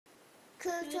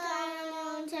Crewton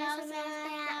Ramone tells me.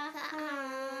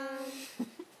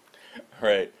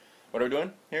 Alright, what are we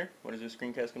doing here? What is this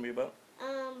screencast going to be about?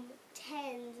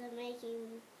 Tens of making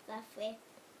stuff with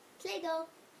Play-Doh.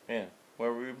 Yeah,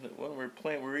 we're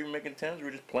playing, we're even making tens,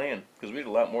 we're just playing, because we did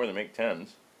a lot more than make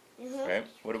tens. Right,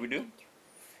 what do we do?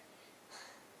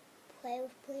 Play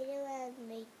with Play-Doh and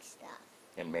make stuff.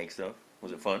 And make stuff?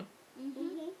 Was it fun?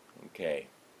 Mm-hmm. Okay,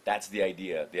 that's the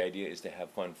idea. The idea is to have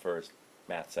fun first,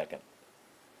 math second.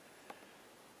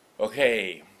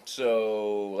 Okay,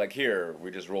 so like here, we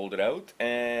just rolled it out,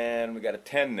 and we got a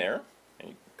 10 there, and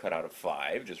you cut out a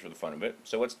 5 just for the fun of it.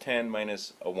 So what's 10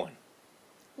 minus a 1?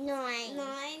 9.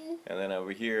 And then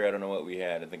over here, I don't know what we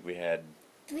had. I think we had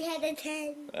a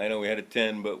 10. I know we had a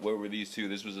 10, but what were these two?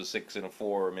 This was a 6 and a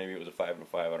 4, or maybe it was a 5 and a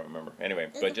 5, I don't remember.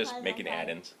 Anyway, but just making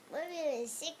add-ins. What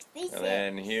is 66? And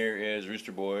then here is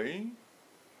Rooster Boy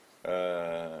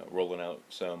rolling out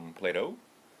some Play-Doh.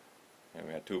 And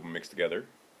we had two of them mixed together.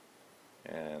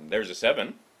 And there's a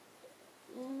 7.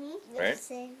 Mm-hmm. Right?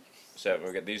 7.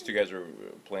 We got these two guys were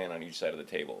playing on each side of the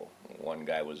table. One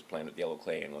guy was playing with yellow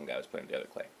clay, and one guy was playing with the other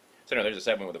clay. So no, there's a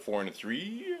 7 with a 4 and a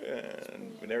 3,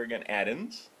 and there again,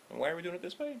 add-ins. And why are we doing it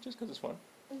this way? Just because it's fun,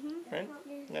 right?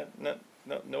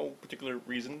 No particular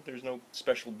reason. There's no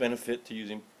special benefit to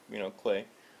using, clay,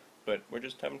 but we're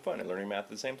just having fun and learning math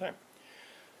at the same time.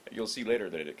 You'll see later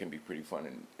that it can be pretty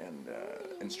fun and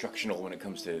instructional when it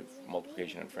comes to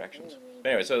multiplication and fractions. But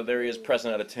anyway, so there he is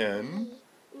pressing out a 10,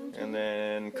 and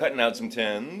then cutting out some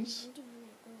 10s,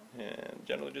 and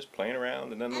generally just playing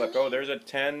around, and then look, oh, there's a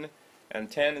 10. And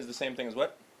 10 is the same thing as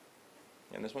what?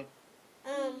 And this one?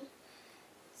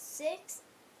 6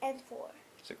 and 4.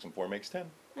 6 and 4 makes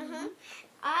 10.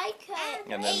 I cut.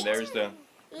 And then there's the.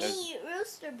 Me,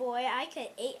 Rooster Boy, I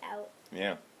cut 8 out.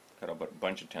 Yeah, cut a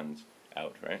bunch of 10s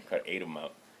out, right? Cut 8 of them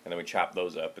out. And then we chop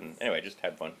those up. And anyway, just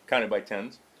had fun. Counted by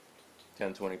 10s.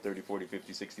 10, 20, 30, 40,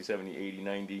 50, 60, 70, 80,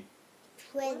 90.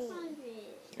 20.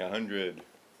 100.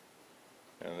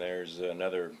 And there's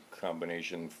another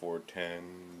combination for 10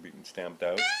 being stamped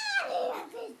out.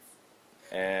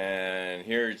 And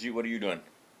here's you. What are you doing?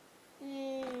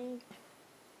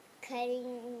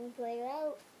 Cutting Play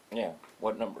out. Yeah.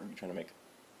 What number are you trying to make?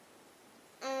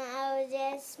 I was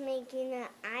just making the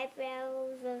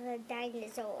eyebrows of a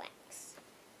dinosaur Rex.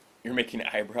 You're making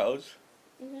eyebrows?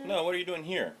 No, what are you doing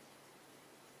here?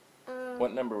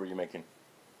 What number were you making?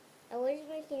 I wasn't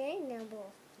making any number.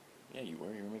 Yeah, you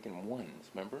were. You were making ones,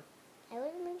 remember? I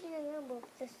wasn't making a number.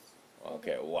 Just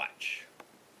Okay, watch.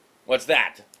 What's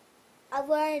that? a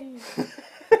 1.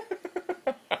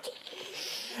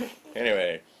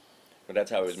 Anyway, but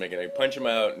that's how I was making it. Punch them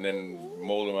out and then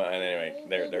mold them out. And anyway,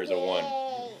 there's a 1.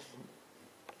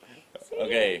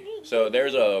 Okay, so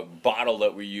there's a bottle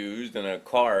that we used and a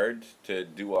card to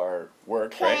do our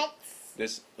work, right?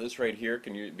 This right here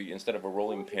can be, instead of a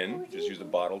rolling pin, just use the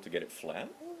bottle to get it flat.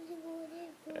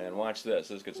 And watch this.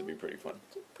 This gets to be pretty fun.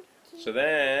 So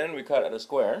then we cut out a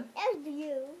square. That was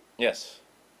you. Yes.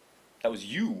 That was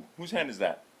you. Whose hand is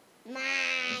that?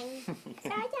 Mine.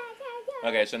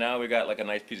 Okay, so now we got like a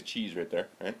nice piece of cheese right there,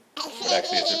 right? But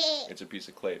actually it's a piece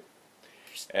of clay.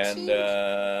 And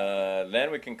then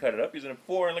we can cut it up using a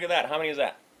 4. And look at that. How many is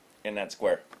that in that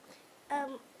square?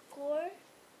 4,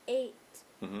 8,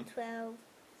 12,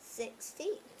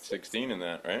 16. 16 in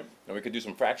that, right? And we could do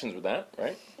some fractions with that,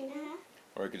 right?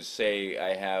 Or we could say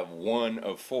I have 1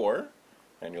 of 4,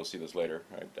 and you'll see this later.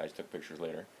 I took pictures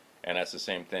later. And that's the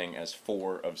same thing as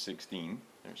 4 of 16.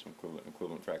 There's some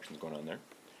equivalent fractions going on there.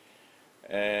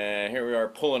 And here we are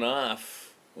pulling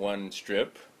off one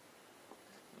strip.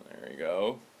 There we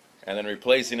go. And then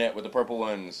replacing it with the purple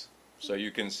ones. So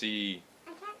you can see.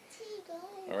 I can't see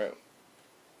good. Alright.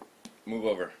 Move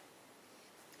over.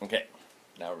 Okay.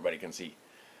 Now everybody can see.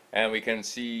 And we can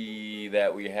see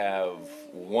that we have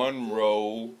 1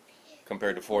 row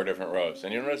compared to 4 different rows.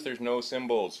 And you notice there's no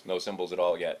symbols at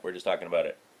all yet. We're just talking about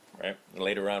it, right? And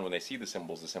later on when they see the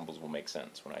symbols will make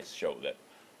sense when I show that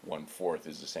 1/4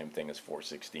 is the same thing as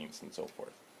 4/16 and so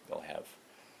forth. They'll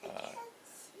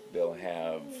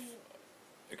have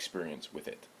experience with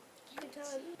it.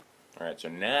 Alright, so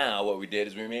now what we did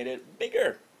is we made it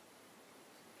bigger.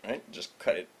 Right? Just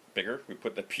cut it bigger. We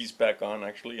put the piece back on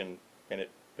actually and made it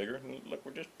bigger. And look,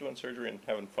 we're just doing surgery and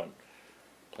having fun.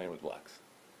 Playing with blocks.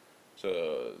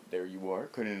 So there you are,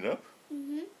 cutting it up.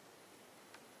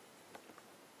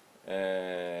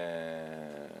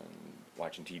 And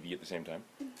watching TV at the same time.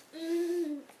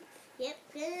 Yep,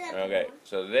 cut it up. Okay,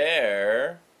 so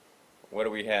there, what do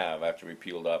we have after we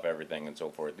peeled off everything and so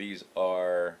forth? These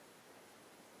are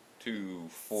 2,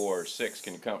 4, 6.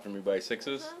 Can you count for me by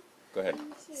 6s? Go ahead.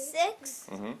 6,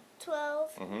 Mm-hmm. 12,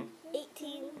 Mm-hmm.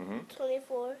 18, Mm-hmm.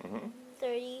 24, Mm-hmm.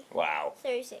 30, Wow.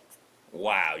 36.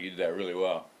 Wow, you did that really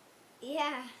well.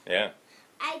 Yeah. Yeah.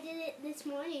 I did it this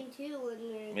morning too when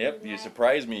we were Yep, doing you that.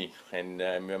 surprised me, and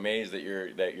I'm amazed that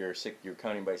you're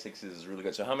counting by sixes is really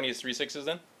good. So how many is 3 6s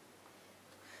then?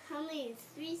 How many is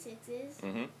 3 6s?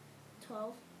 Mm-hmm.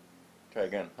 12. Try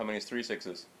again. How many is 3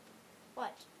 6s?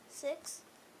 Watch. 6,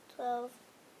 12,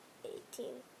 18.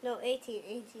 No, 18,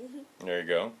 18. There you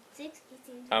go. 6,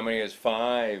 18. How many is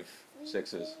 5 6s?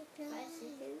 5 6s?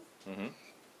 Mm-hmm.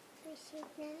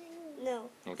 No.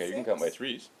 Okay, you can count by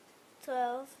 3s.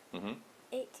 12, Mm-hmm.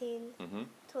 18, Mm-hmm.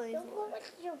 24. Don't put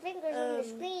your fingers on the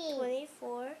screen.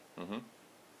 24, Mm-hmm.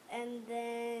 and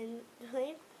then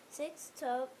 26,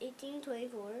 12, 18,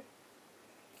 24.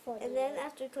 40. And then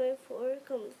after 24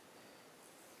 comes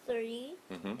 30.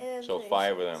 Mm-hmm. And So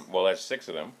 5 of 36. them. Well, that's 6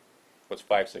 of them. What's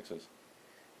 5 6s?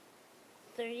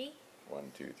 30. 1,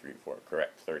 2, 3, 4.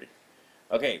 Correct. 30.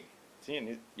 Okay. See,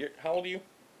 and how old are you?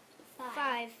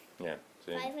 5. Yeah.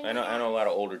 See, 5 and I know a half. a lot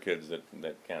of older kids that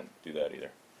can't do that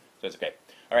either. So it's okay.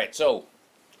 All right. So,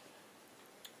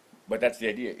 but that's the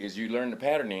idea: is you learn the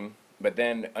patterning, but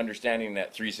then understanding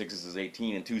that 3 6s is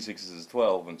 18 and 2 6s is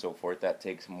 12 and so forth. That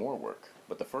takes more work.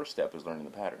 But the first step is learning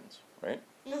the patterns, right?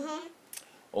 Mm-hmm.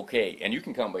 Okay. And you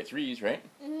can count by 3s, right?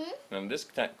 Mm-hmm. And this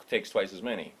takes twice as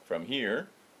many. From here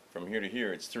to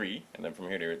here, it's 3, and then from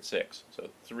here to here, it's 6. So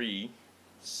 3,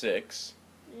 6,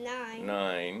 9.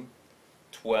 9,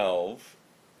 12,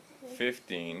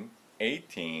 15,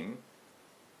 18.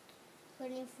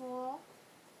 24.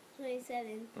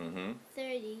 27. Mm-hmm.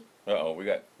 30. Uh-oh, we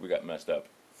got messed up.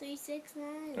 3, 6, 9.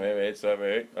 Wait, stop,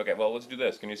 wait. Okay, well, let's do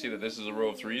this. Can you see that this is a row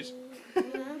of 3s?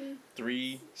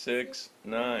 3, 6,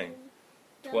 9,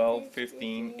 12,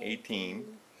 15, 18,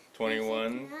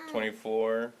 21,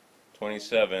 24,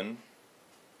 27,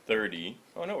 30.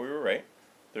 Oh, no, we were right.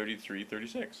 33,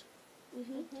 36.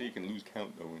 Mm-hmm. So you can lose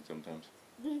count, though, sometimes.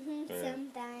 Mm-hmm. Yeah.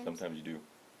 Sometimes. Sometimes you do.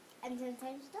 And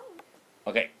sometimes don't.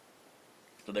 Okay.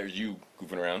 So there's you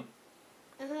goofing around.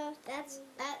 Uh-huh.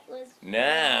 That was.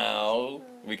 Now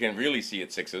we can really see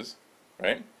it's 6s,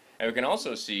 right? And we can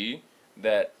also see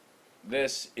that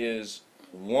this is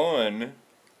 1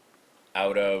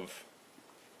 out of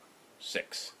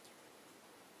 6,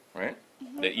 right?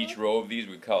 That each row of these,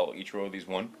 we call each row of these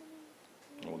 1.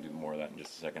 We'll do more of that in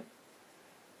just a second.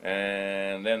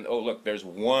 And then, oh look, there's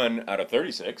 1 out of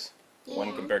 36. 1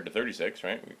 Yeah. compared to 36,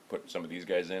 right? We put some of these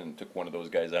guys in and took one of those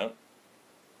guys out.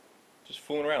 Just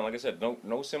fooling around, like I said,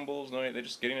 no symbols, no. They're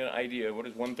just getting an idea. What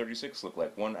does 136 look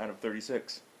like? 1 out of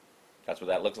 36. That's what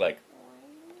that looks like.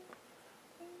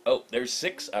 Oh, there's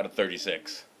 6 out of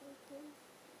 36.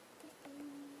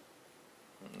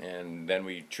 And then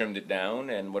we trimmed it down,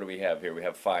 and what do we have here? We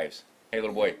have 5s. Hey,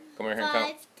 little boy, come over here and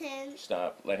count. 5, 10.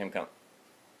 Stop. Let him count.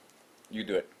 You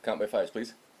do it. Count by 5s,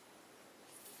 please.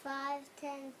 5,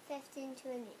 10, 15,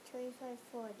 20, 25,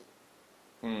 40.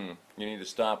 You need to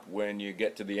stop when you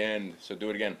get to the end, so do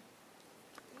it again.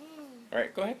 All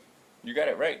right, go ahead. You got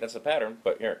it right. That's the pattern.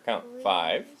 But here, count.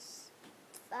 5.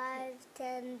 5,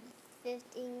 10,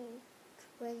 15,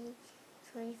 20,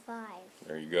 25.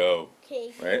 There you go.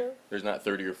 Okay. Right? There's not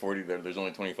 30 or 40 there. There's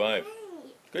only 25.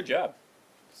 Good job.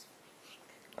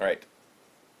 All right.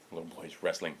 Little boy's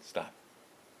wrestling. Stop.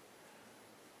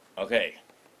 Okay.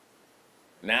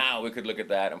 Now we could look at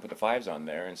that and put the 5s on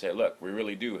there and say, look, we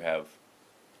really do have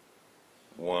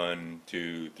 1,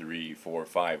 2, 3, 4,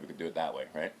 5. We could do it that way,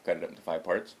 right? Cut it up into 5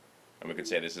 parts. And we could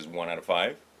say this is 1 out of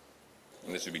 5.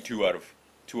 And this would be 2 out of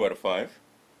 5.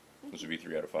 This would be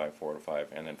 3 out of 5, 4 out of 5,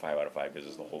 and then 5 out of 5 gives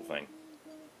us the whole thing.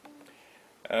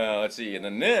 Let's see, and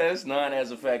then this, not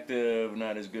as effective,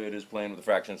 not as good as playing with the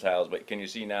fraction tiles, but can you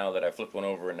see now that I flipped one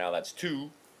over and now that's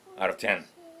 2 out of 10.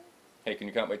 Hey, can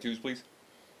you count by 2s, please?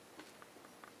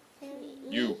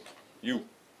 You,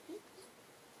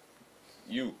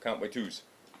 count by 2s.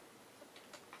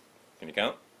 Can you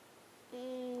count?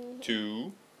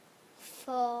 2.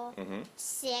 4, Mm-hmm.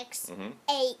 6, Mm-hmm.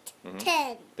 8, Mhm.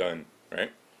 10. Done,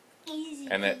 right? Easy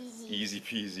And that peasy. easy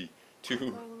peasy.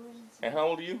 2. And how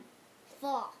old are you?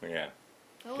 4. Yeah.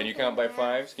 Can you count by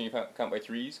 5s? Can you count by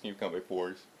 3s? Can you count by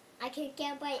 4s? I can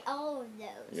count by all of those.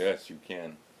 Yes, you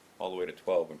can. All the way to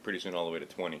 12, and pretty soon all the way to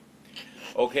 20.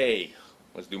 Okay,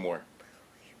 let's do more.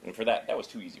 And for that was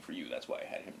too easy for you. That's why I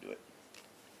had him do it.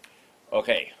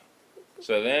 Okay,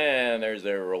 so then there's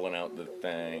their rolling out the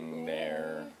thing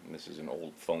there. And this is an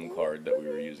old phone card that we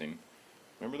were using.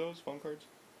 Remember those phone cards?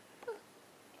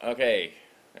 Okay,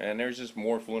 and there's just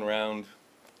more fooling around.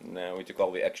 Now we took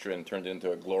all the extra and turned it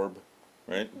into a glorb,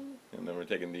 right? And then we're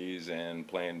taking these and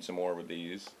playing some more with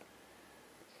these.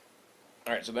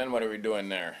 Alright, so then what are we doing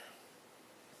there?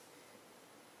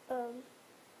 Um,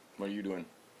 What are you doing?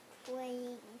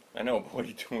 playing, I know, but what are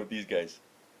you doing with these guys?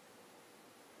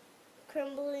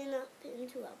 crumbling up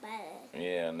into a bed.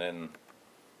 Yeah, and then,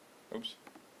 oops,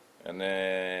 and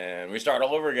then we start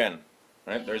all over again,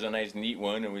 right? Yeah. There's a nice neat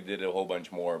one, and we did a whole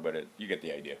bunch more, but you get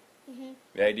the idea. Mhm.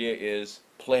 The idea is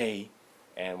play,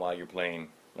 and while you're playing,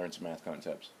 learn some math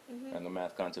concepts. Mhm. And the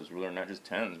math concepts, we learned not just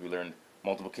tens, we learned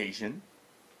multiplication,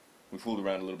 we fooled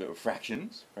around a little bit with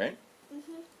fractions, right?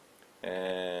 Mhm.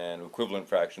 And equivalent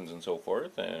fractions and so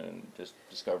forth, and just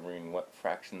discovering what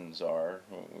fractions are.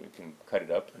 We can cut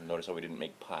it up, and notice how we didn't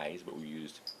make pies, but we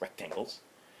used rectangles.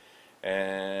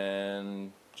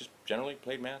 And just generally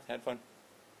played math, had fun.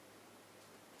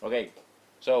 Okay,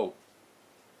 so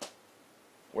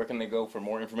where can they go for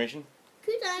more information?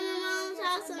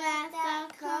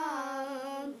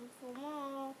 CrewtonRamone'sHouseOfMath.com. For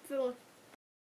more.